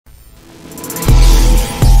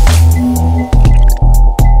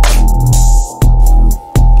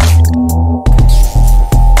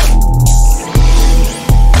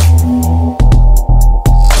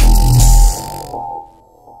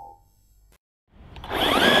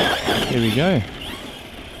Here we go.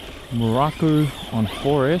 Muraco on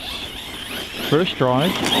 4S. First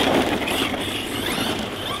drive.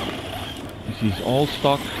 This is all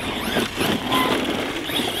stock.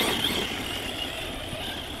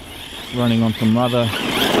 Running on some rather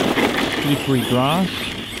slippery grass.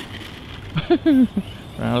 Run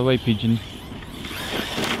out of the way, pigeon.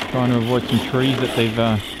 Trying to avoid some trees that they've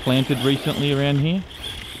planted recently around here,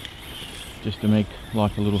 just to make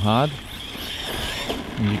life a little hard.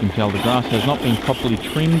 As you can tell, the grass has not been properly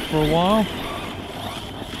trimmed for a while,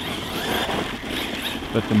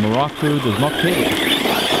 but the Muraco does not care.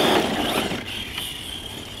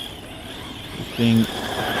 This thing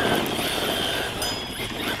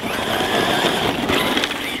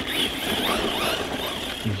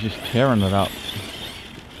is just tearing it up.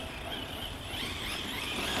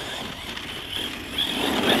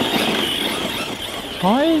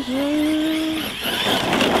 Tyres,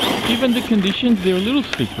 given the conditions, they're a little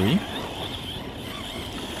slippery.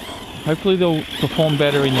 Hopefully they'll perform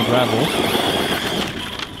better in the gravel.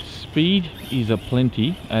 Speed is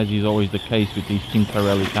aplenty, as is always the case with these Team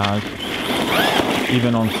Corally cars.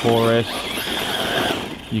 Even on 4S,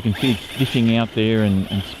 you can see it's dishing out there and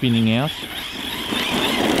spinning out.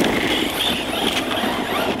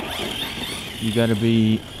 You got to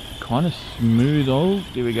be kind of smooth. Oh,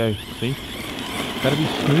 there we go. See? Got to be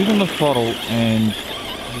smooth on the throttle and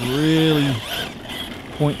really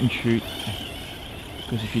point and shoot,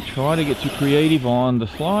 because if you try to get too creative on the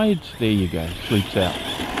slides, there you go, slips out.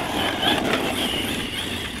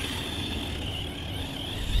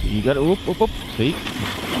 So you got to whoop, see,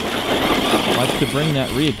 likes to bring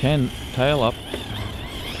that rear tail up.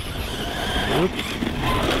 Whoop.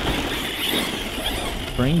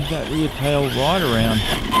 Brings that rear tail right around.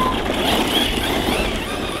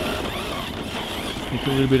 It's a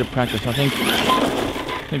little bit of practice. I think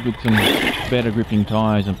with some better gripping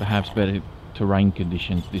tyres and perhaps better terrain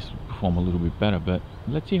conditions, this will perform a little bit better. But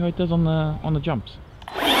let's see how it does on the jumps.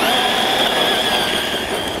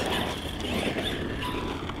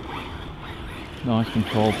 Nice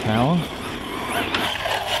controlled power,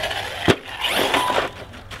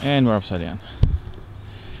 and we're upside down.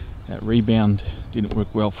 That rebound didn't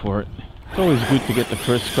work well for it. It's always good to get the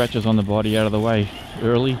first scratches on the body out of the way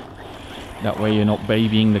early. That way you're not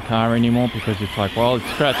babying the car anymore, because it's like, well, it's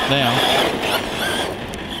scratched now.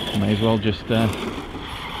 May as well just,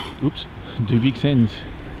 oops, do big sends.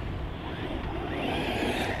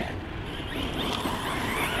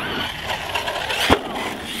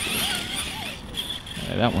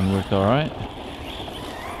 Yeah, that one worked alright.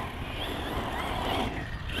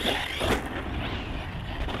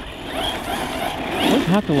 It's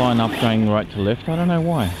hard to line up going right to left, I don't know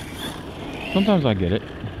why. Sometimes I get it.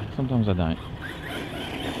 Sometimes I don't.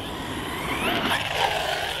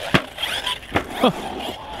 Oh,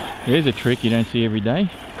 there's a trick you don't see every day.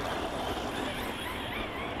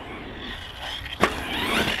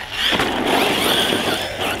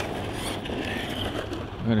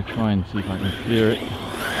 I'm going to try and see if I can clear it.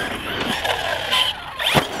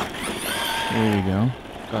 There we go.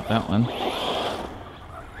 Got that one.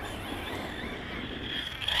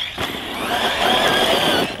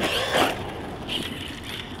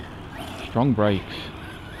 Strong brakes.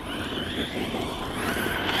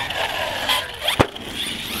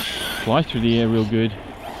 Flies through the air real good.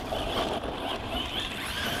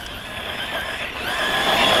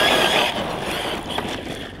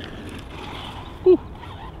 Whew.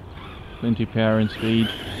 Plenty of power and speed.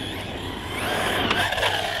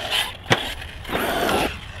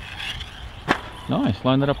 Nice,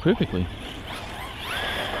 lined that up perfectly.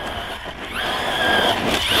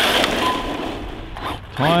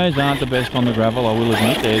 Tyres aren't the best on the gravel, I will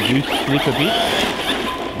admit. They do slip a bit.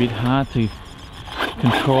 It's a bit hard to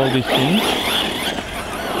control this thing.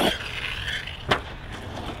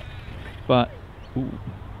 But,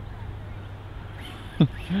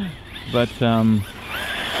 but yeah.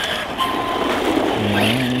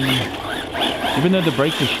 Even though the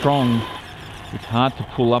brakes are strong, it's hard to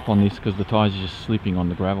pull up on this because the tyres are just slipping on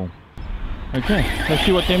the gravel. Okay, let's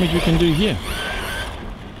see what damage we can do here.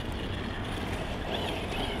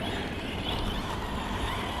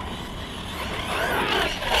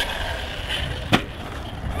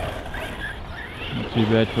 Not too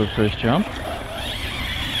bad for a first jump.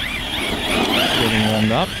 Getting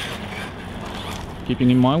warmed up. Keeping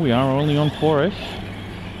in mind we are only on 4S.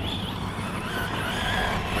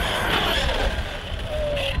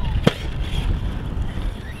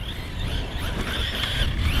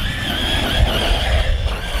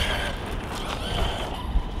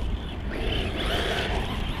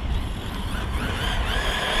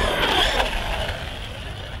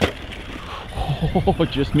 Oh,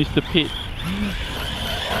 just missed the pit.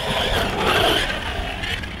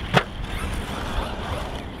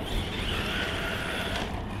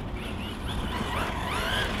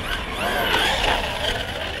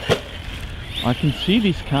 I can see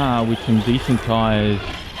this car with some decent tyres,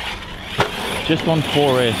 just on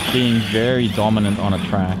 4S, being very dominant on a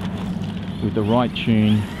track with the right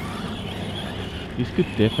tune. This could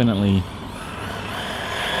definitely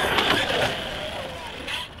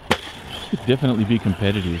be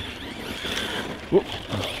competitive. Whoop.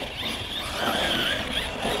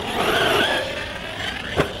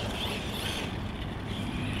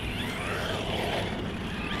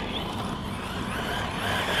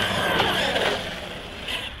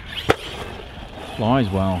 Flies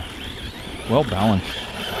well. Well balanced.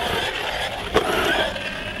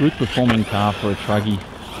 Good performing car for a truggy.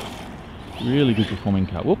 Really good performing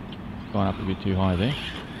car. Whoop, gone up a bit too high there.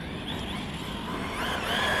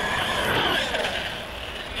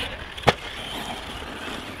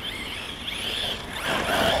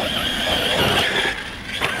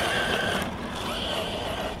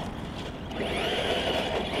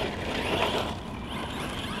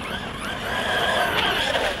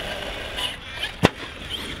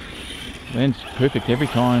 Lands perfect every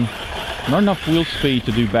time. Not enough wheel speed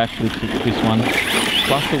to do backflips with this one.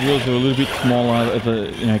 Plus the wheels are a little bit smaller as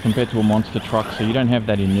a, compared to a monster truck, so you don't have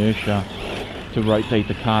that inertia to rotate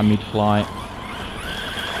the car mid-flight.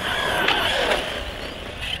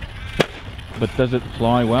 But does it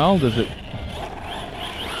fly well? Does it,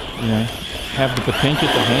 have the potential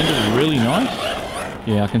to handle really nice?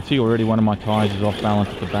 Yeah, I can see already one of my tyres is off balance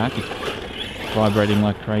at the back. It's vibrating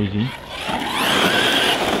like crazy.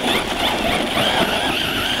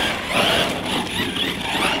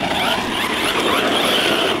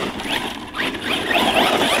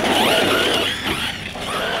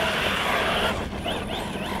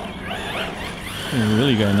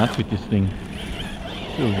 Really go nuts with this thing.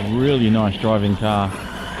 It's a really nice driving car.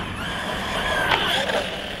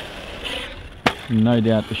 No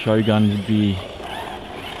doubt the Shogun would be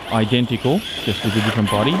identical, just with a different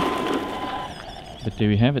body. But there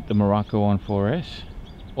we have it, the Muraco on 4S.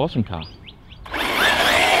 Awesome car.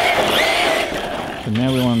 So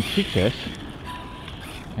now we're on 6S,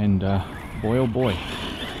 and boy oh boy.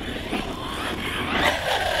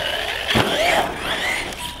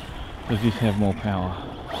 Does this have more power?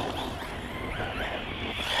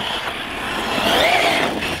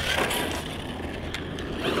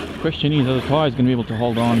 Question is, are the tyres going to be able to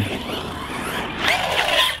hold on?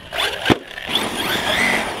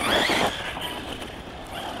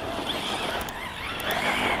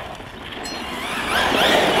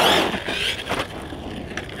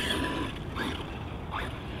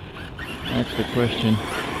 That's the question.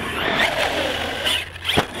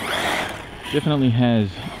 Definitely has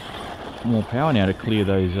more power now to clear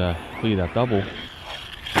those, clear that double.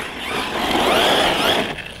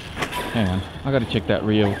 Hang on, I gotta check that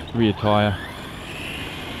rear tyre.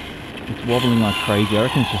 It's wobbling like crazy. I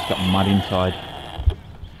reckon it's just got mud inside.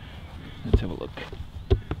 Let's have a look.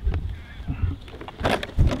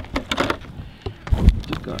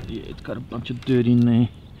 It's got a bunch of dirt in there.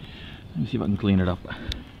 Let me see if I can clean it up.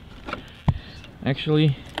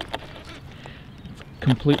 Actually, it's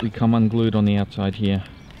completely come unglued on the outside here.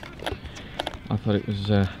 I thought it was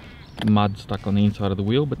mud stuck on the inside of the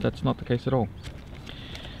wheel, but that's not the case at all.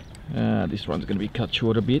 This one's going to be cut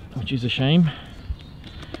short a bit, which is a shame.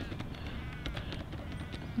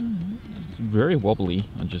 It's very wobbly,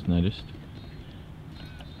 I just noticed.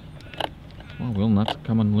 Well, wheel nuts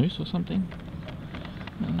coming loose or something?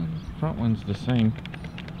 Front one's the same.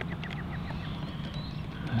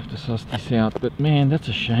 I have to suss this out, but man, that's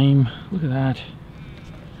a shame. Look at that.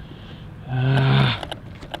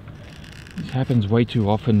 This happens way too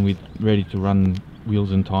often with ready to run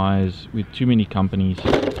wheels and tyres with too many companies.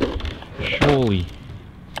 Surely.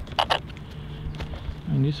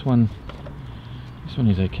 And this one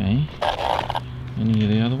is okay. Any of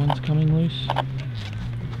the other ones coming loose?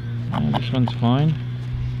 No, this one's fine.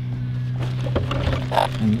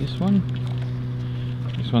 And this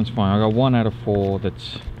one's fine. I got 1 out of 4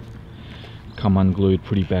 that's come unglued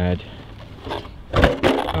pretty bad.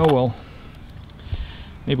 Oh well.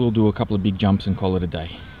 Maybe we'll do a couple of big jumps and call it a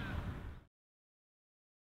day.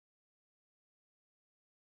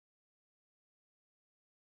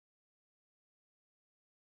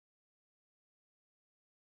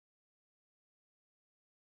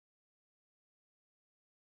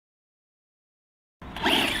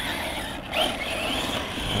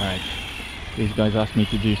 Alright, these guys asked me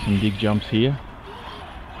to do some big jumps here.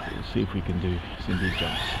 We'll see if we can do some big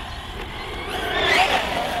jumps.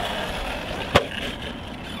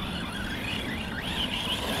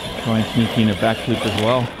 Try and sneak in a backflip as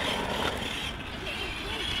well.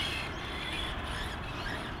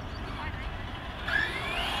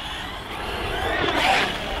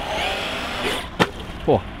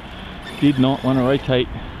 Oh, did not want to rotate.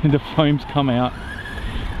 The foam's come out.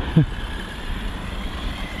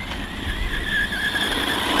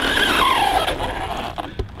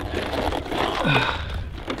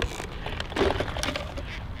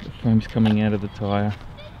 The foam's coming out of the tyre.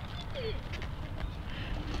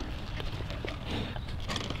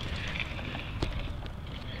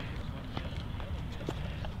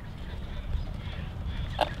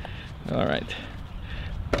 Alright,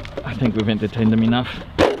 I think we've entertained them enough.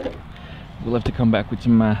 We'll have to come back with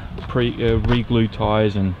some re-glue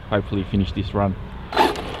tyres and hopefully finish this run.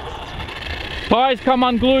 Tyres come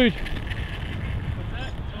unglued.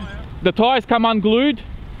 The tyres come unglued,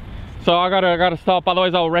 so I gotta stop,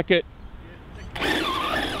 otherwise I'll wreck it.